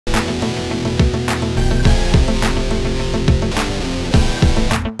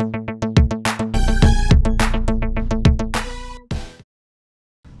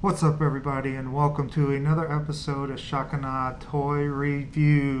What's up, everybody, and welcome to another episode of Shakana Toy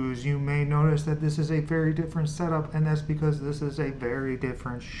Reviews. You may notice that this is a very different setup, and that's because this is a very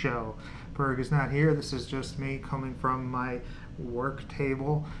different show. Berg is not here. This is just me coming from my work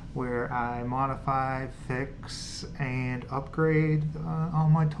table where I modify, fix, and upgrade all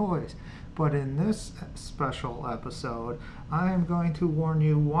my toys. But in this special episode, I am going to warn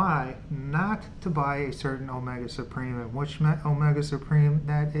you why not to buy a certain Omega Supreme. And which Omega Supreme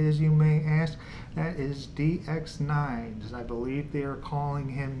that is, you may ask? That is DX9. I believe they are calling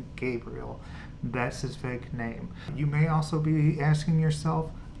him Gabriel. That's his fake name. You may also be asking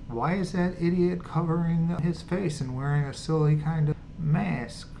yourself, why is that idiot covering his face and wearing a silly kind of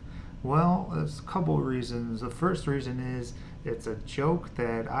mask? Well, there's a couple of reasons. The first reason is it's a joke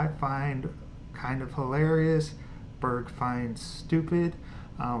that I find kind of hilarious. Berg finds stupid.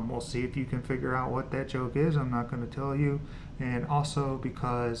 We'll see if you can figure out what that joke is. I'm not going to tell you. And also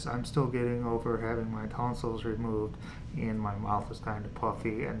because I'm still getting over having my tonsils removed and my mouth is kind of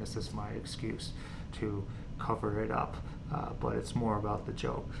puffy, and this is my excuse to cover it up. But it's more about the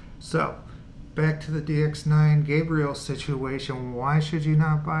joke. So, back to the DX9 Gabriel situation. Why should you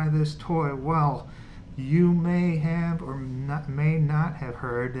not buy this toy? Well, you may have or may not have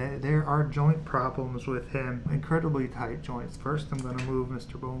heard that there are joint problems with him. Incredibly tight joints. First, I'm going to move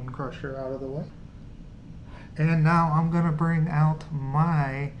Mr. Bone Crusher out of the way. And now I'm going to bring out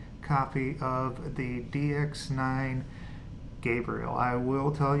my copy of the DX9 Gabriel. I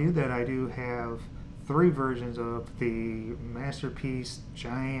will tell you that I do have 3 versions of the Masterpiece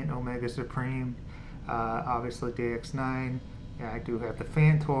Giant Omega Supreme. Obviously DX9. I do have the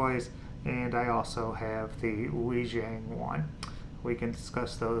fan toys. And I also have the Weijing one. We can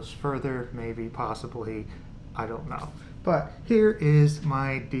discuss those further, maybe, possibly, I don't know. But here is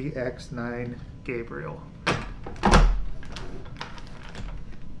my DX9 Gabriel.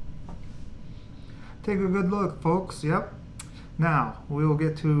 Take a good look, folks. Yep. Now, we'll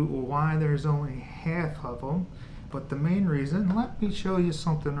get to why there's only half of them. But the main reason, let me show you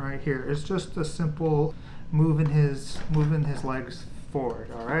something right here. It's just a simple moving his legs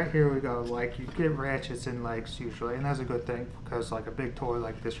forward. Alright, here we go. Like, you get ratchets in legs usually, and that's a good thing because like a big toy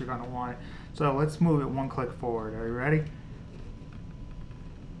like this, you're going to want it. So let's move it 1 click forward. Are you ready?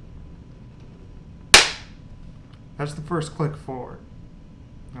 That's the first click forward.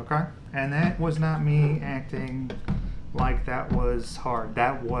 Okay? And that was not me acting like that was hard.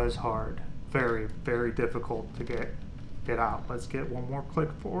 That was hard. Very, very difficult to get out. Let's get 1 more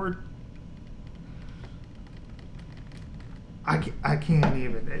click forward. I can't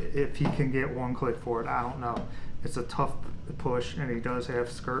even. If he can get 1 click forward, I don't know. It's a tough push, and he does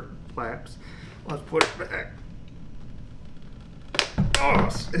have skirt flaps. Let's put it back. Oh,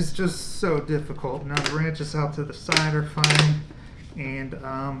 it's just so difficult. Now the ranches out to the side are fine, and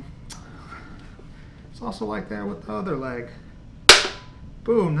it's also like that with the other leg.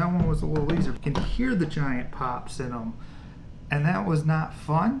 Boom, that one was a little easier. You can hear the giant pops in them, and that was not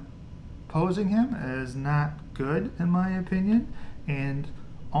fun. Posing him is not good in my opinion, and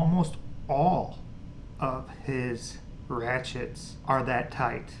almost all of his ratchets are that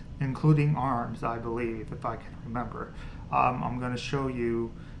tight, including arms, I believe, if I can remember. I'm going to show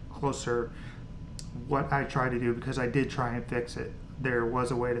you closer what I tried to do, because I did try and fix it. There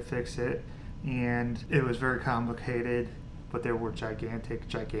was a way to fix it, and it was very complicated, but there were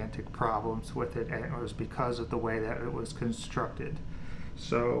gigantic problems with it, and it was because of the way that it was constructed.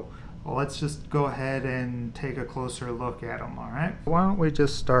 So let's just go ahead and take a closer look at them, alright? Why don't we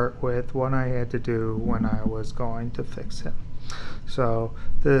just start with what I had to do when I was going to fix him. So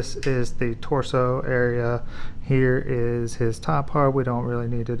this is the torso area. Here is his top part. We don't really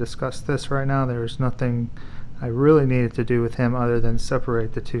need to discuss this right now. There's nothing I really needed to do with him other than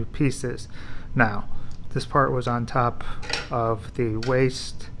separate the 2 pieces. Now, this part was on top of the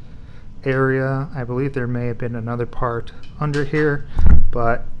waist area. I believe there may have been another part under here,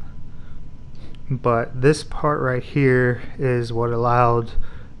 but this part right here is what allowed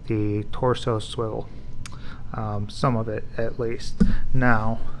the torso swivel, some of it at least.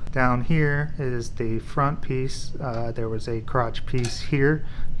 Now down here is the front piece. There was a crotch piece here.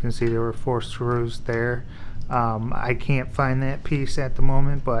 You can see there were 4 screws there. I can't find that piece at the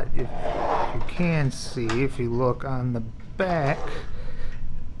moment, but if you can see, if you look on the back,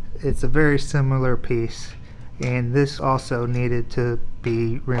 it's a very similar piece, and this also needed to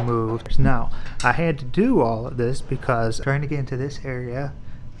be removed. Now, I had to do all of this because I'm trying to get into this area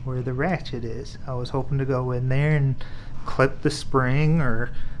where the ratchet is. I was hoping to go in there and clip the spring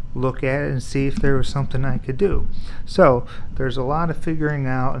or look at it and see if there was something I could do. So there's a lot of figuring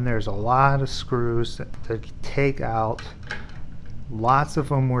out, and there's a lot of screws to take out Lots of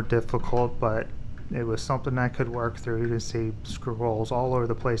them were difficult, but it was something I could work through. You can see screw holes all over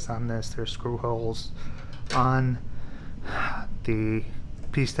the place on this. There's screw holes on the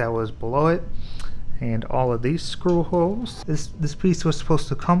piece that was below it, and all of these screw holes. This piece was supposed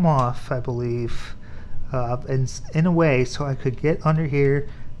to come off, I believe, in a way so I could get under here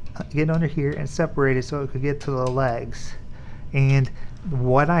and separate it so it could get to the legs. And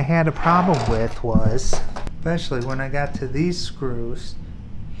what I had a problem with was, especially when I got to these screws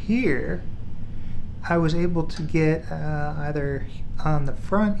here, I was able to get either on the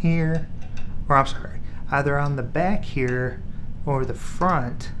front here, or I'm sorry, either on the back here or the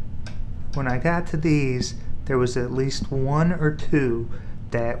front. When I got to these, there was at least one or two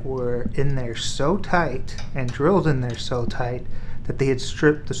that were in there so tight and drilled in there so tight that they had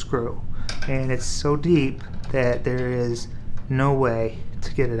stripped the screw. And it's so deep that there is no way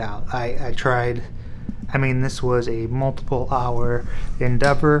to get it out. I tried. I mean, this was a multiple hour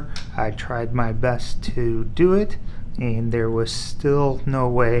endeavor. I tried my best to do it, and there was still no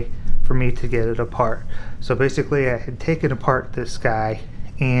way for me to get it apart. So basically I had taken apart this guy,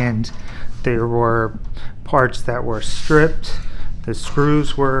 and there were parts that were stripped. The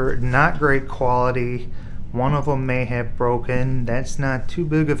screws were not great quality. One of them may have broken. That's not too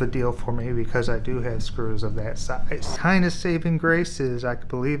big of a deal for me because I do have screws of that size. Kind of saving grace is I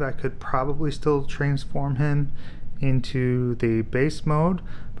believe I could probably still transform him into the base mode,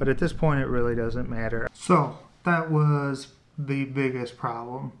 but at this point it really doesn't matter. So that was the biggest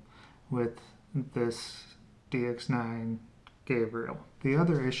problem with this DX9 Gabriel. The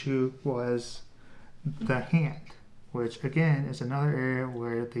other issue was the hand, which again is another area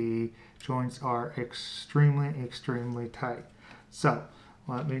where the joints are extremely tight. So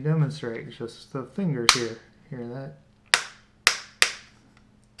let me demonstrate just the fingers here. Hear that?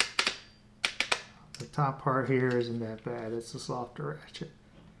 The top part here isn't that bad. It's a softer ratchet.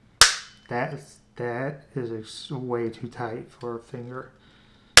 That is way too tight for a finger.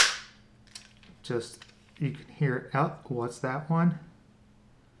 Just, you can hear it. Oh, what's that one?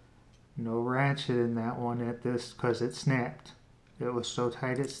 No ratchet in that one at this, because it snapped. It was so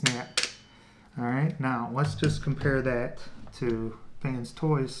tight it snapped. Alright, now let's just compare that to Fans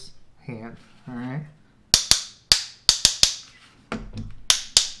Toys hand. Alright.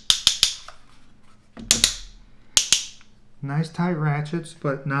 Nice tight ratchets,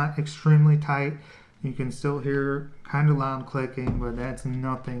 but not extremely tight. You can still hear kind of loud clicking, but that's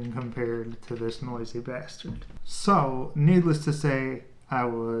nothing compared to this noisy bastard. So, needless to say, I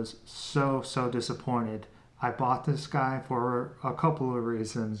was so disappointed. I bought this guy for a couple of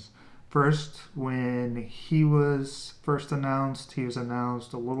reasons. First, when he was first announced, he was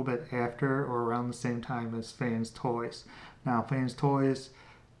announced a little bit after or around the same time as Fans Toys. Now, Fans Toys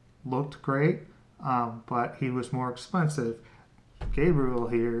looked great, but he was more expensive. Gabriel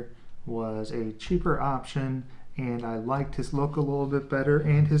here was a cheaper option, and I liked his look a little bit better,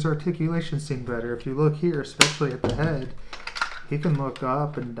 and his articulation seemed better. If you look here, especially at the head, he can look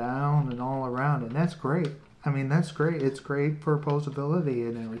up and down and all around, and that's great. I mean, that's great. It's great for posability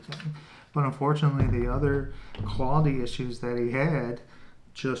and everything. But unfortunately, the other quality issues that he had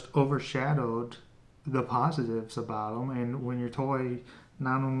just overshadowed the positives about him. And when your toy,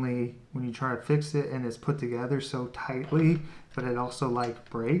 not only when you try to fix it and it's put together so tightly, but it also like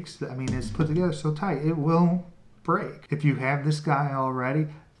breaks. I mean, it's put together so tight, it will break. If you have this guy already,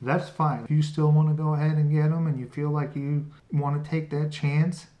 that's fine. If you still want to go ahead and get him and you feel like you want to take that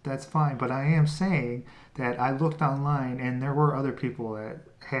chance, that's fine. But I am saying that I looked online and there were other people that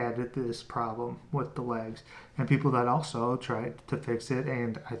had this problem with the legs, and people that also tried to fix it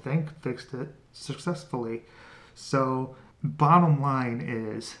and I think fixed it successfully. So bottom line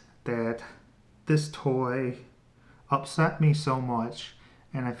is that this toy upset me so much,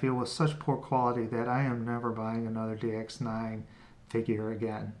 and I feel with such poor quality that I am never buying another DX9 figure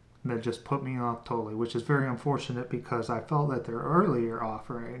again. That just put me off totally, which is very unfortunate because I felt that their earlier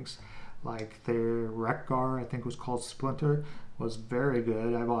offerings, like their Wreck-Gar, I think was called Splinter, was very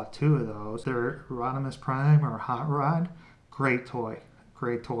good. I bought 2 of those. Their Rodimus Prime or Hot Rod, great toy,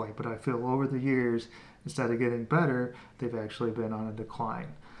 but I feel over the years, instead of getting better, they've actually been on a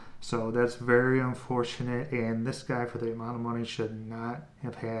decline. So that's very unfortunate, and this guy, for the amount of money, should not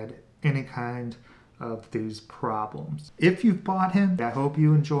have had any kind of these problems. If you've bought him, I hope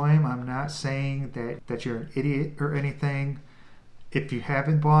you enjoy him. I'm not saying that you're an idiot or anything. If you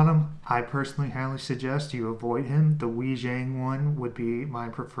haven't bought him, I personally highly suggest you avoid him. The Wei Zhang one would be my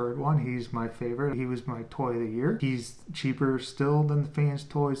preferred one. He's my favorite. He was my toy of the year. He's cheaper still than the Fans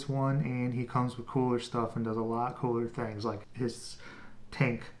Toys one, and he comes with cooler stuff and does a lot cooler things. Like his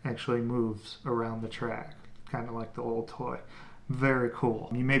tank actually moves around the track, kind of like the old toy. very cool.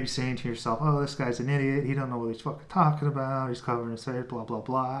 You may be saying to yourself, oh, this guy's an idiot. He don't know what he's fucking talking about. He's covering his head, blah, blah,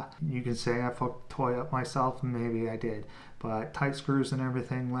 blah. You can say I fucked the toy up myself. Maybe I did. But tight screws and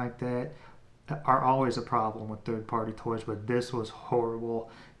everything like that are always a problem with third-party toys. But this was horrible.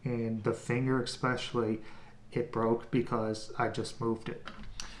 And the finger especially, it broke because I just moved it.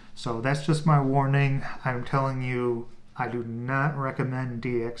 So that's just my warning. I'm telling you, I do not recommend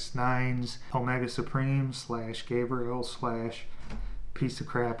DX9's Omega Supreme / Gabriel / piece of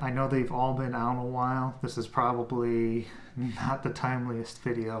crap. I know they've all been out a while. This is probably not the timeliest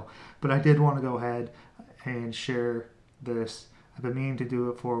video, but I did want to go ahead and share this. I've been meaning to do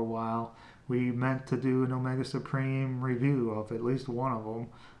it for a while. We meant to do an Omega Supreme review of at least one of them,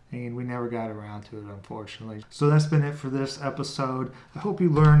 and we never got around to it, unfortunately. So that's been it for this episode. I hope you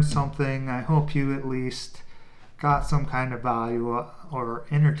learned something. I hope you at least got some kind of value or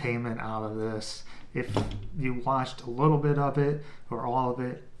entertainment out of this. If you watched a little bit of it or all of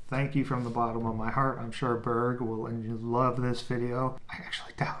it, thank you from the bottom of my heart. I'm sure Berg will love this video. I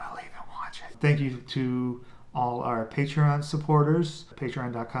actually doubt I'll even watch it. Thank you to all our Patreon supporters.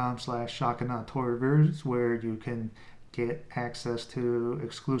 Patreon.com/ShockinOutToyReviews, where you can get access to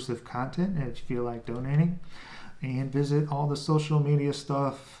exclusive content if you feel like donating. And visit all the social media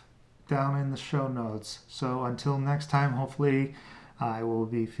stuff down in the show notes. So until next time, hopefully I will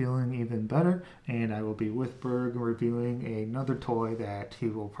be feeling even better, and I will be with Berg reviewing another toy that he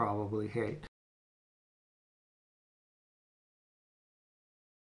will probably hate.